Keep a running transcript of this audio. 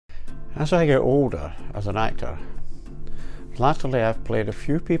As I get older as an actor, latterly I've played a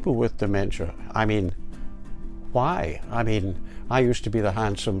few people with dementia. I mean, why? I mean, I used to be the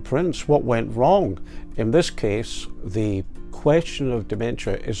handsome prince. What went wrong? In this case, the question of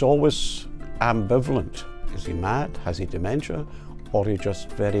dementia is always ambivalent. Is he mad? Has he dementia? Or is he just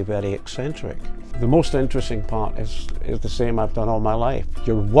very, very eccentric? The most interesting part is the same I've done all my life.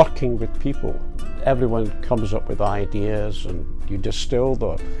 You're working with people. Everyone comes up with ideas and you distill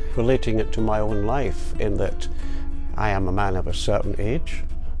them, relating it to my own life in that I am a man of a certain age.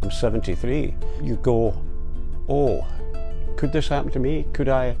 I'm 73. You go, oh, could this happen to me? Could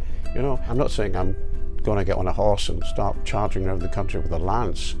I, you know, I'm not saying I'm going to get on a horse and start charging around the country with a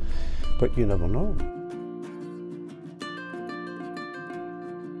lance, but you never know.